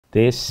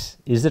This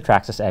is the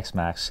Traxxas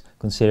X-maxx,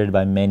 considered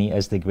by many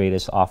as the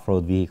greatest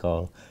off-road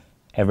vehicle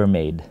ever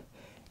made.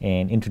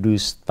 And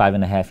introduced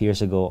 5.5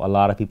 years ago, a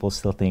lot of people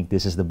still think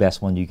this is the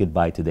best one you could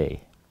buy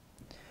today.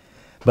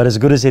 But as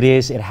good as it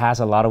is, it has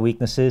a lot of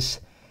weaknesses.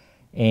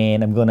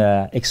 And I'm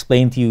gonna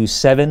explain to you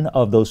 7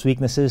 of those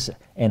weaknesses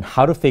and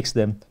how to fix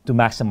them to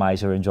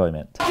maximize your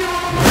enjoyment.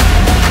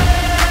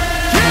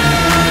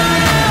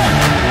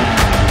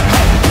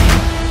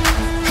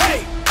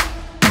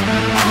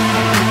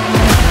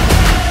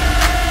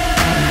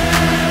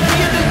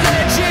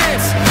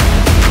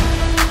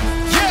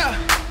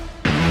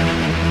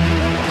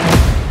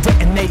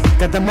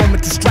 Got the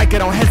moment to strike, I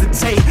don't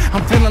hesitate.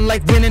 I'm feeling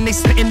like winning, they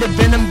spitting the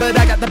venom, but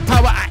I got the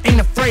power, I ain't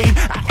afraid.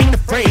 I ain't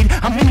afraid,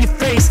 I'm in your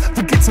face.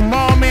 Forget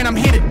tomorrow, man, I'm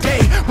here today.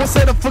 Won't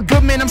settle for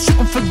good, man, I'm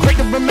shooting for great.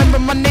 To remember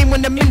my name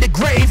when I'm in the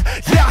grave.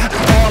 Yeah,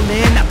 all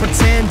in, not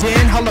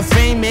pretending. Hall of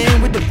Fame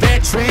in with the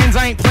veterans.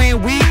 I ain't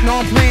playing weak,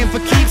 no, I'm playing for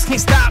keeps. Can't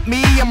stop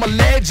me, I'm a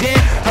legend.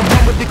 I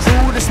run with the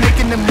crew that's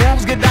making the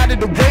moves. Get out of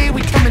the way,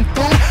 we coming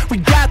through. We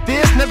got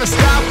this, never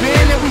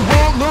stopping, and we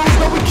won't lose.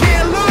 No, we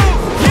can't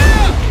lose. Yeah.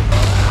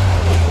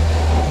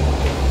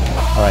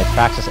 Alright,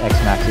 Traxxas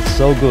X-maxx, it's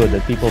so good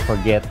that people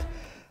forget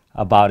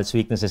about its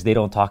weaknesses. They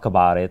don't talk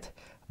about it,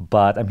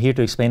 but I'm here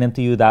to explain them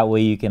to you. That way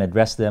you can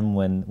address them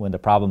when the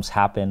problems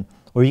happen,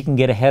 or you can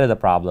get ahead of the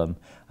problem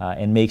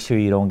and make sure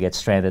you don't get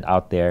stranded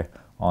out there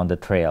on the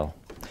trail.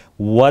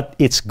 What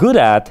it's good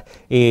at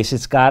is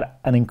it's got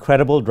an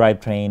incredible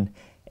drivetrain,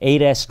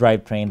 8S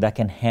drivetrain that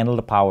can handle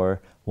the power,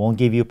 won't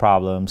give you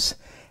problems,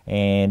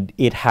 and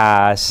it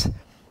has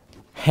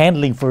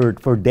handling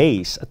for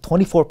days. A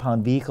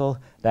 24-pound vehicle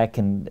that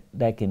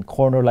can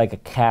corner like a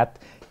cat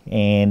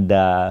and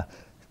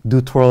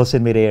do twirls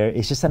in midair.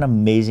 It's just an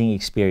amazing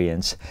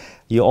experience.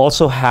 You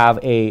also have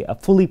a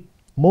fully,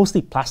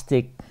 mostly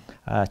plastic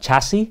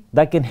chassis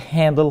that can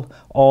handle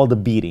all the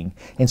beating.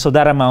 And so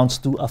that amounts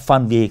to a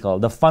fun vehicle.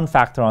 The fun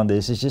factor on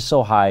this is just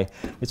so high.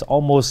 It's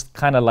almost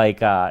kind of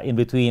like in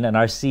between an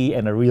RC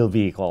and a real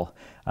vehicle.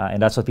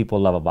 And that's what people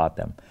love about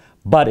them.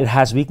 But it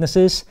has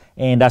weaknesses,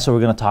 and that's what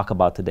we're going to talk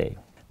about today.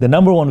 The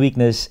number one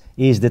weakness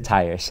is the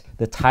tires.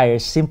 The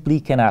tires simply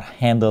cannot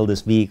handle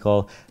this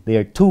vehicle. They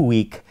are too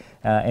weak,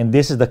 and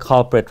this is the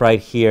culprit right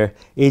here.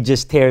 It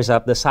just tears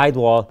up the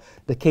sidewall.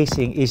 The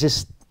casing is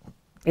just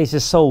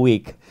so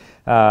weak.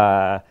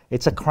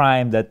 It's a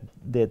crime that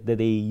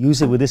they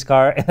use it with this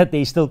car and that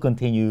they still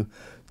continue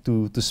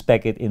to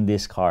spec it in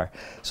this car.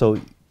 So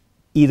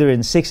either in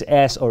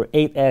 6S or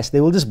 8S,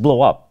 they will just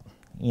blow up,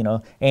 you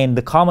know. And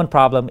the common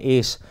problem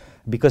is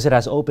because it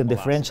has open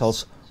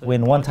differentials.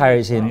 When one tire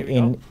is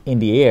in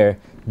the air,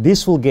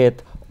 this will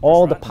get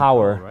all the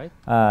power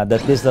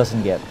that this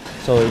doesn't get.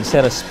 So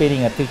instead of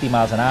spinning at 50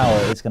 miles an hour,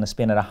 it's going to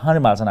spin at 100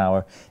 miles an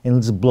hour and it'll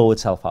just blow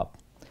itself up.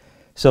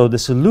 So the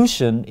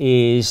solution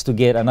is to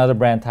get another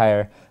brand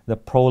tire, the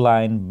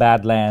Proline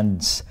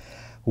Badlands,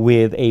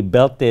 with a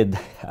belted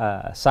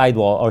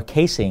sidewall or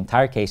casing.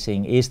 Tire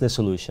casing is the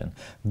solution.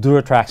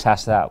 Duratrax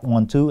has that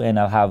one too, and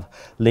I'll have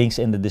links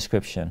in the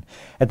description.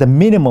 At the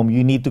minimum,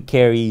 you need to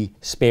carry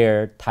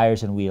spare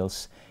tires and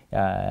wheels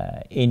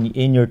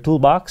in your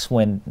toolbox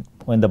when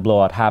the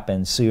blowout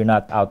happens, so you're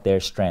not out there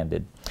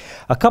stranded.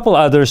 A couple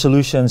other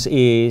solutions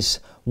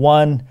is,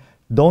 one,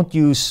 don't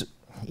use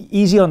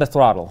easy on the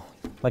throttle.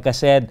 Like I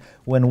said,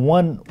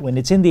 when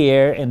it's in the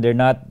air and they're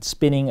not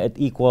spinning at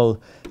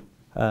equal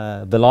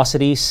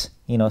velocities,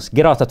 you know,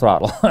 get off the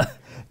throttle,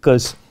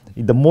 because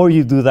the more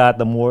you do that,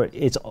 the more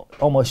it's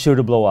almost sure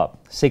to blow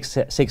up.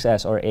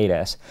 6S or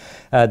 8S.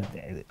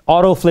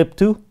 Auto flip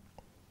too.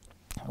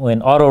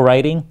 When auto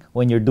riding,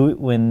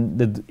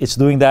 it's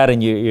doing that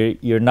and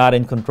you're not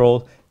in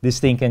control, this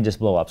thing can just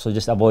blow up. So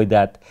just avoid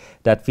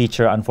that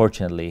feature,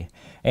 unfortunately.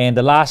 And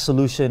the last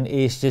solution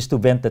is just to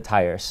vent the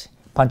tires.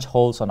 Punch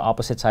holes on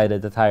opposite side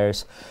of the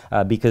tires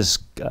because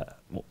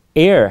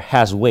air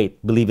has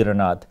weight, believe it or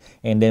not.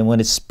 And then when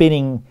it's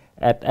spinning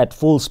at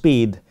full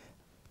speed,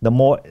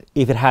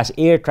 if it has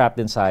air trapped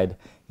inside,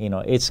 you know,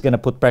 it's going to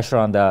put pressure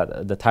on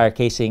the tire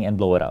casing and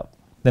blow it up.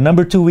 The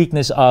number 2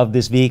 weakness of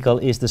this vehicle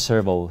is the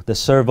servo. The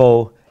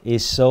servo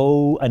is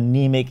so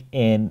anemic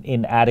and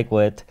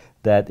inadequate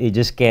that it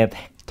just can't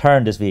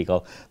turn this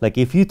vehicle. Like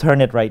if you turn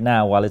it right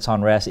now while it's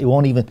on rest, it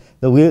won't even,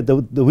 the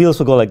wheels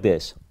will go like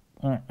this.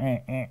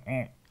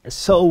 It's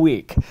so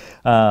weak.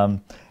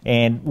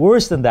 And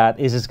worse than that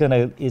is it's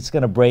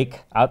gonna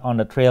break out on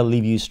the trail,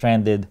 leave you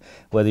stranded,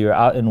 whether you're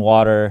out in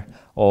water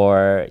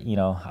or, you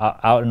know,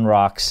 out in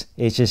rocks.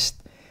 It's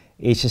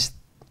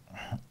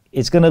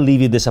gonna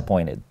leave you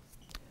disappointed.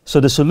 So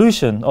the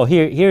solution,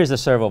 here's the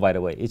servo, by the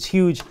way. It's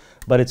huge,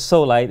 but it's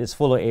so light, it's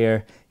full of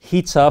air,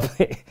 heats up,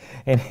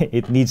 and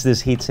it needs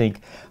this heat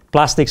sink.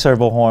 Plastic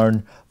servo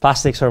horn,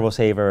 plastic servo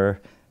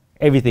saver,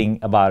 everything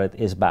about it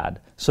is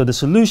bad. So the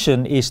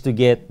solution is to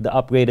get the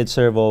upgraded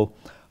servo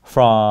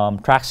from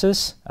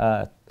Traxxas.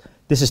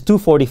 This is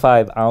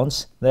 245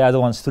 ounce. The other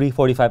one's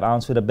 345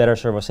 ounce with a better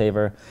servo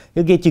saver.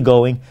 It'll get you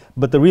going,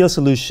 but the real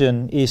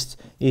solution is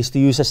to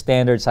use a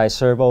standard size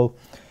servo.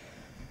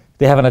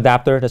 They have an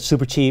adapter that's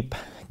super cheap.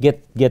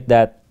 Get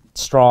that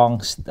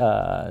strong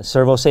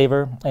servo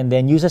saver, and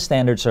then use a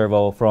standard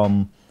servo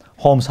from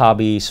Holmes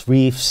Hobbies.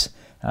 Reefs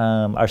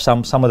are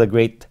some of the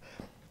great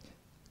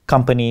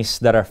companies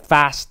that are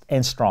fast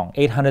and strong.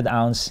 800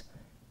 ounce,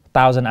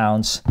 1000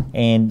 ounce,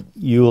 and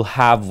you'll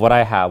have what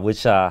I have,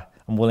 which I'm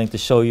willing to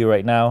show you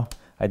right now.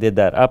 I did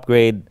that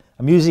upgrade.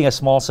 I'm using a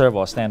small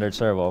servo, a standard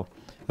servo,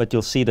 but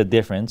you'll see the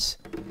difference.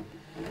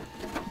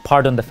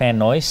 Pardon the fan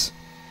noise.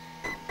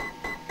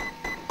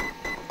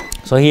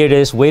 So here it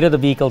is, weight of the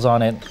vehicle's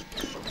on it.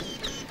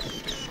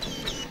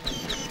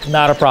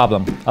 Not a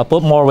problem. I'll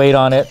put more weight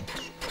on it.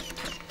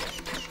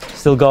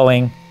 Still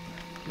going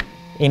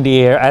in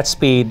the air at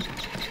speed.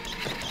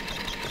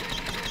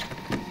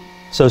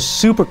 So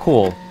super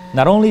cool.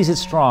 Not only is it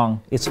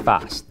strong, it's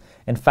fast.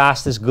 And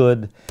fast is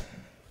good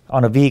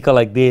on a vehicle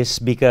like this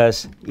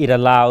because it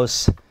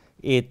allows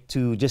it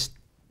to just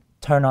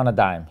turn on a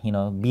dime, you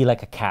know, be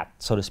like a cat,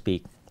 so to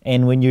speak.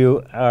 And when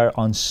you are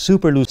on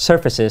super loose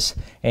surfaces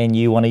and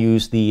you want to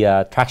use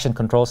the traction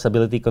control,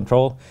 stability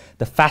control,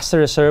 the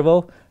faster a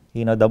servo,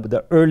 you know,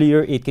 the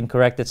earlier it can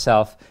correct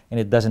itself and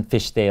it doesn't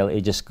fishtail,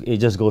 it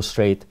just goes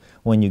straight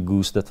when you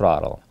goose the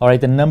throttle. All right,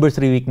 the number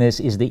 3 weakness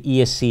is the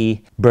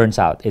ESC burns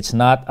out. It's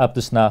not up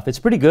to snuff. It's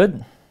pretty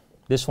good,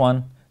 this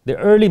one. The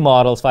early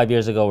models 5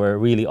 years ago were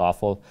really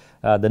awful.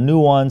 The new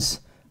ones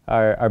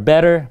are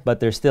better, but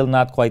they're still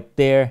not quite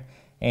there.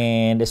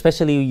 And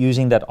especially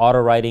using that auto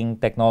riding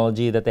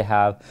technology that they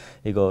have,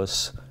 it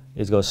goes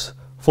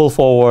full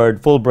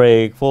forward, full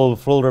brake, full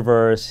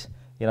reverse.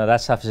 You know,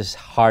 that stuff is just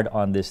hard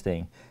on this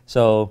thing.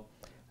 So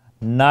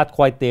not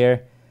quite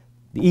there.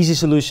 The easy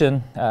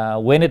solution,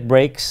 when it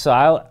breaks,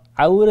 so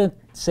I wouldn't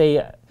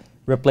say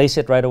replace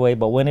it right away,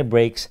 but when it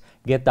breaks,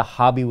 get the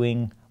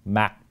Hobbywing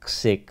Max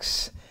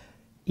 6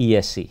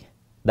 ESC.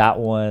 That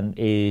one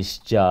is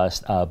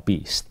just a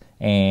beast.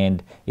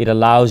 And it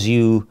allows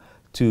you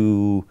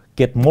to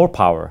get more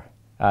power,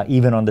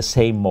 even on the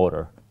same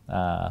motor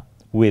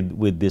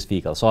with this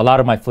vehicle. So a lot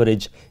of my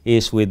footage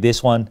is with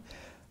this one.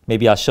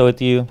 Maybe I'll show it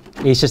to you.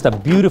 It's just a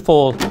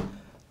beautiful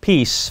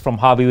piece from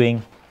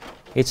Hobbywing.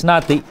 It's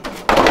not the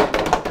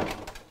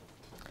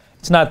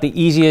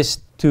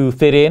easiest to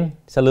fit in.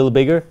 It's a little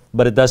bigger,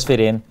 but it does fit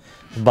in.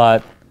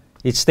 But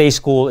it stays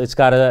cool. It's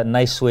got a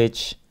nice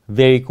switch.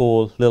 Very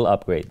cool little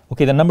upgrade.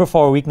 Okay, the number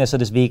 4 weakness of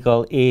this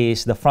vehicle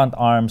is the front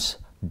arms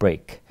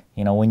break.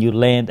 You know, when you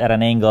land at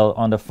an angle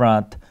on the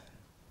front,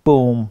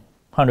 boom,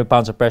 100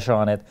 pounds of pressure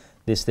on it,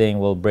 this thing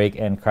will break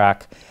and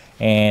crack.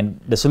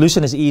 And the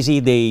solution is easy.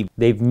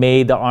 They've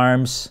made the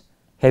arms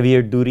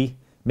heavier duty.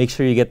 Make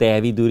sure you get the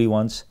heavy duty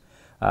ones.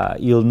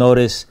 You'll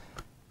notice,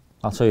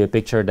 I'll show you a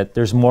picture, that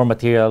there's more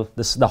material.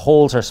 The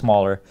holes are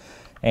smaller.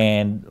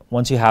 And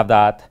once you have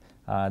that,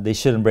 they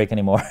shouldn't break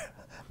anymore.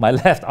 My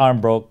left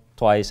arm broke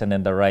twice and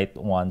then the right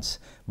once.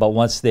 But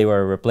once they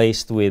were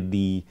replaced with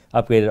the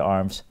upgraded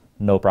arms,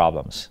 no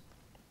problems.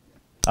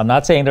 I'm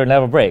not saying they'll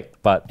never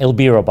break, but it'll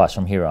be robust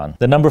from here on.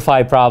 The number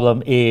 5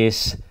 problem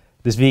is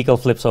this vehicle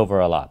flips over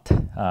a lot.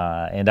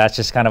 And that's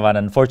just kind of an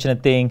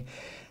unfortunate thing.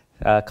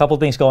 A couple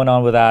things going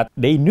on with that.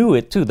 They knew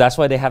it too. That's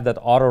why they have that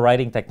auto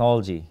riding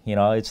technology. You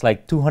know, it's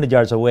like 200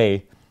 yards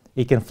away,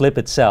 it can flip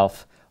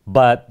itself.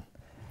 But,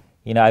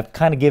 you know, I've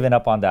kind of given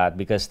up on that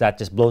because that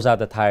just blows out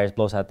the tires,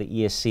 blows out the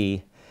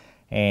ESC.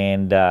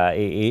 And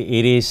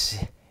it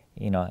is,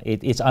 you know,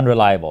 it's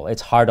unreliable.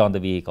 It's hard on the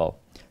vehicle.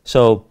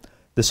 So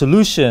the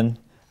solution,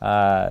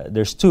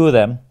 there's 2 of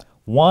them.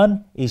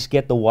 One is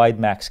get the wide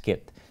max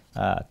kit.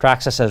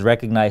 Traxxas has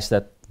recognized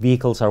that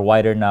vehicles are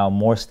wider now,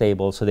 more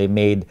stable, so they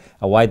made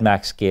a wide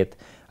max kit.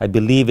 I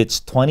believe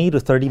it's 20 to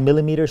 30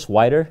 millimeters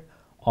wider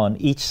on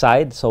each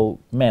side. So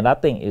man,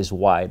 that thing is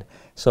wide.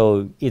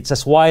 So it's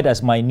as wide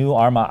as my new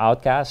Arrma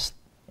Outcast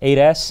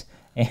 8S,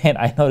 and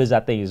I noticed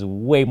that thing is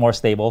way more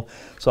stable.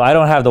 So I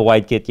don't have the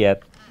wide kit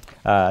yet.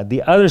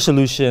 The other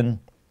solution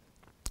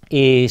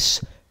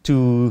is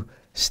to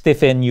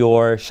stiffen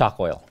your shock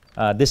oil.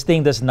 This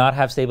thing does not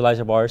have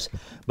stabilizer bars,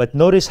 but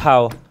notice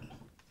how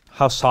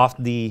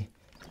soft the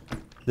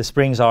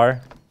springs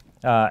are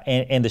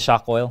and the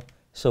shock oil.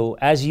 So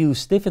as you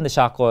stiffen the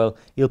shock oil,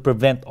 you'll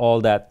prevent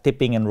all that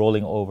tipping and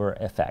rolling over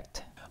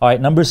effect. All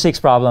right, number 6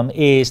 problem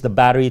is the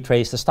battery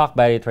trays. The stock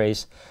battery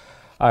trays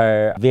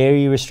are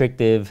very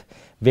restrictive.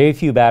 Very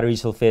few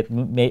batteries will fit,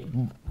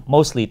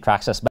 mostly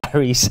Traxxas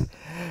batteries.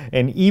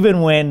 And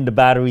even when the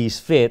batteries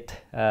fit,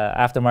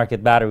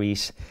 aftermarket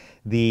batteries,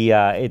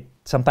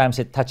 sometimes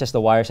it touches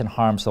the wires and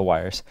harms the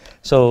wires.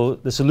 So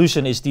the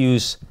solution is to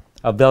use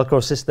a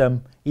Velcro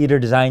system. Either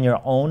design your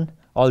own.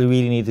 All you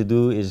really need to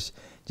do is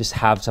just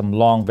have some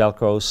long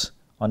Velcros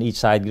on each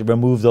side.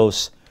 Remove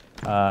those,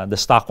 the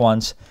stock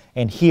ones.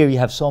 And here you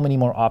have so many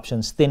more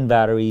options. Thin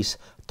batteries,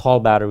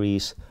 tall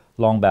batteries,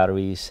 long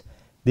batteries.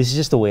 This is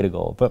just the way to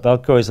go. But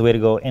Velcro is the way to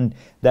go. And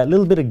that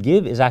little bit of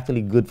give is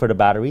actually good for the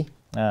battery,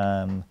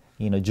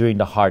 you know, during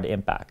the hard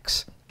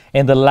impacts.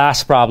 And the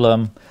last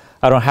problem,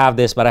 I don't have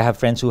this, but I have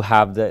friends who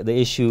have the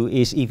issue,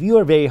 is if you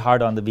are very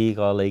hard on the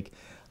vehicle, like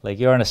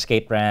you're on a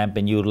skate ramp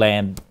and you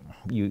land,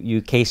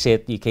 you case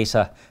it, you case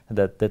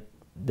the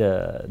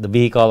the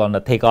vehicle on the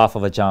takeoff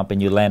of a jump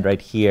and you land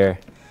right here,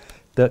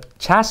 the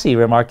chassis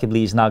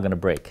remarkably is not going to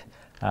break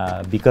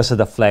because of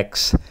the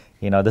flex.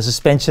 You know, the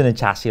suspension and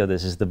chassis of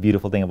this is the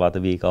beautiful thing about the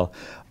vehicle.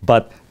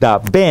 But the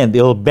bend,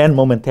 it'll bend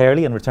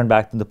momentarily and return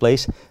back into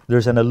place.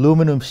 There's an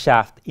aluminum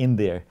shaft in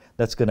there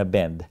that's going to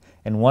bend.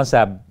 And once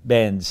that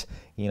bends,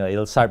 you know,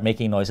 it'll start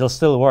making noise. It'll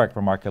still work,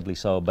 remarkably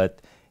so, but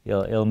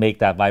it'll make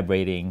that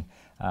vibrating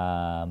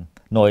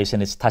noise,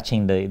 and it's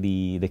touching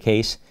the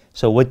case.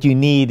 So what you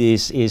need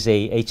is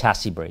a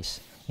chassis brace.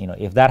 You know,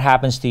 if that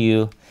happens to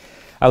you,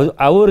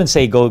 I wouldn't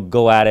say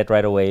go at it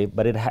right away,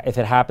 but if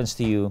it happens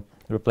to you,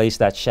 replace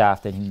that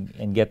shaft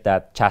and get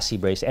that chassis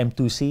brace.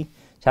 M2C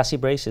chassis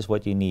brace is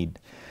what you need.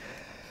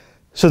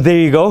 So there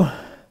you go.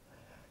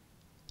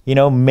 You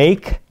know,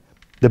 make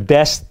the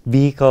best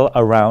vehicle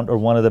around, or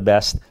one of the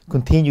best.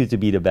 Continue to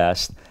be the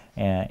best,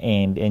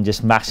 and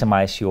just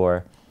maximize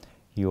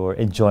your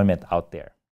enjoyment out there.